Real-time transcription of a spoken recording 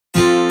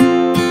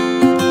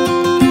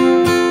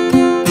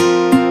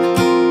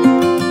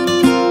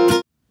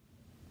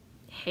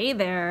Hey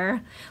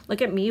there,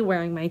 look at me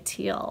wearing my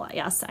teal.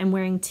 Yes, I'm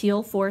wearing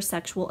teal for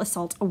Sexual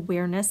Assault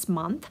Awareness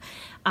Month.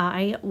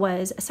 I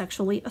was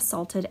sexually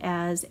assaulted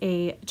as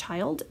a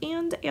child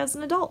and as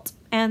an adult.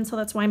 And so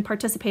that's why I'm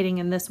participating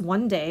in this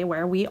one day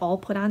where we all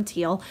put on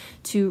teal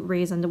to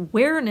raise an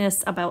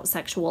awareness about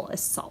sexual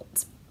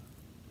assault.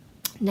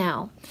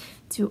 Now,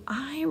 do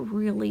I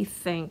really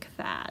think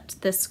that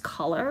this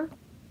color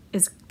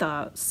is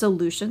the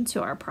solution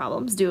to our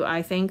problems? Do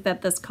I think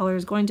that this color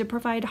is going to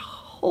provide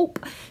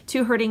hope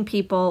to hurting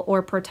people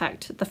or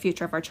protect the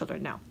future of our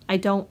children? No, I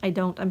don't.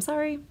 I'm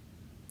sorry.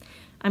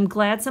 I'm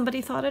glad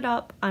somebody thought it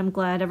up. I'm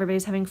glad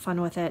everybody's having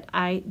fun with it.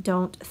 I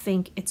don't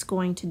think it's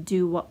going to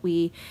do what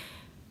we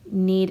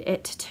need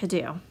it to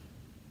do.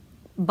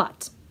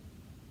 But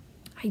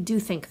I do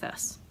think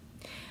this.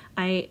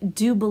 I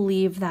do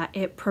believe that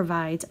it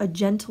provides a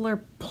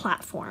gentler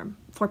platform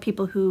for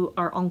people who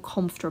are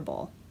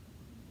uncomfortable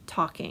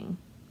talking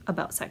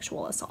about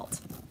sexual assault.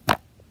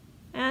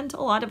 And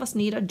a lot of us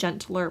need a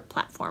gentler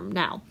platform.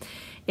 Now,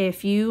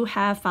 if you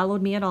have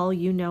followed me at all,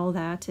 you know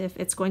that if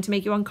it's going to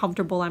make you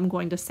uncomfortable, I'm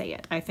going to say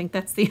it. I think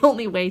that's the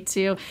only way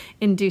to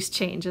induce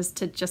change, is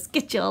to just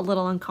get you a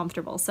little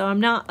uncomfortable. So I'm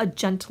not a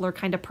gentler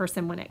kind of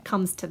person when it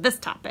comes to this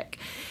topic.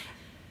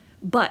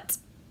 But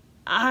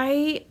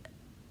I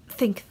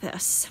think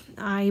this,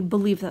 I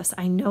believe this,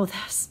 I know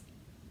this.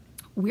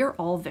 We're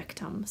all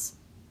victims.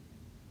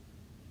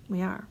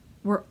 We are.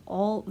 We're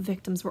all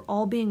victims. We're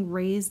all being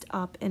raised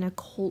up in a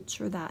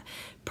culture that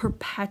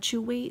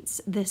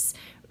perpetuates this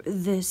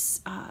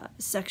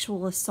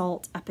sexual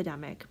assault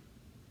epidemic.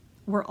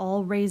 We're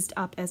all raised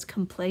up as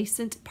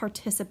complacent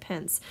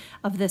participants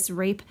of this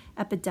rape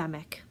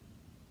epidemic.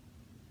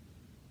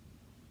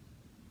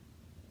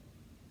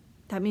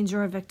 That means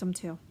you're a victim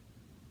too.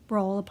 We're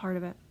all a part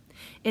of it.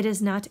 It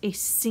is not a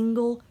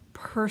single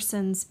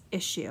person's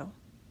issue.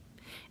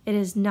 It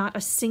is not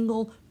a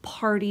single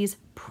party's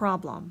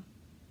problem.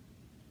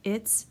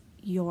 It's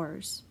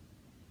yours.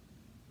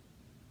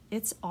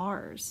 It's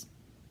ours.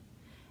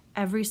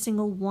 Every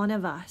single one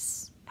of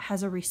us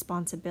has a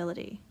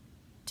responsibility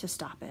to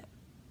stop it.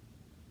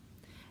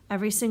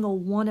 Every single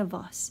one of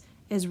us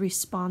is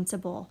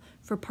responsible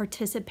for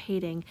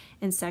participating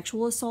in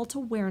Sexual Assault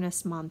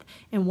Awareness Month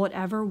in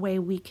whatever way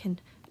we can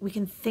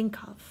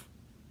think of.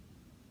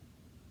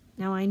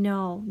 Now, I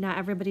know not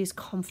everybody's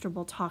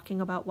comfortable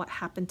talking about what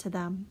happened to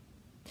them.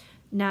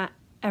 Not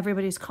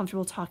everybody's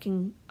comfortable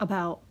talking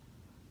about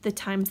the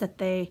times that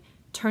they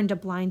turned a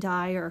blind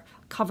eye or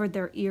covered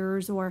their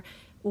ears or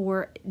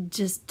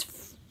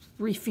just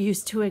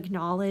refused to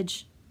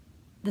acknowledge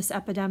this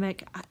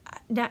epidemic.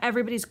 Not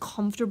everybody's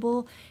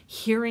comfortable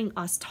hearing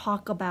us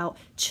talk about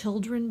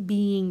children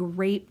being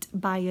raped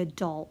by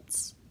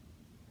adults.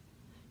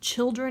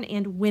 Children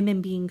and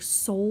women being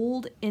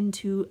sold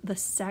into the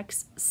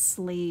sex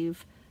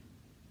slave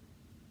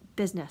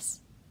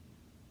business.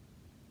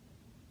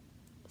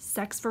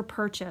 Sex for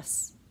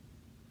purchase.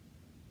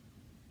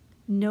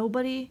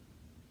 Nobody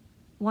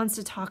wants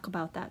to talk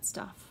about that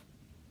stuff.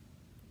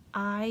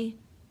 I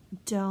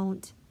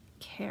don't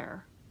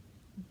care.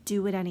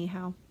 Do it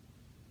anyhow.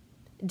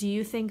 Do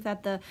you think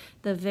that the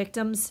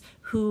victims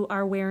who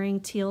are wearing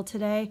teal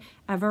today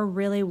ever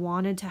really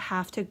wanted to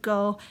have to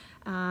go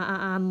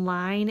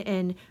online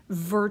and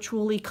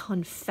virtually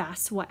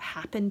confess what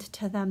happened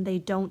to them? They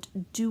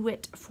don't do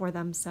it for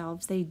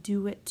themselves. They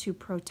do it to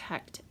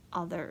protect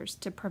others,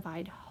 to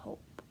provide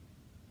hope,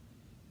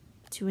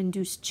 to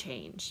induce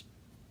change.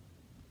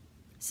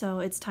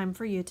 So it's time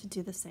for you to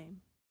do the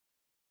same.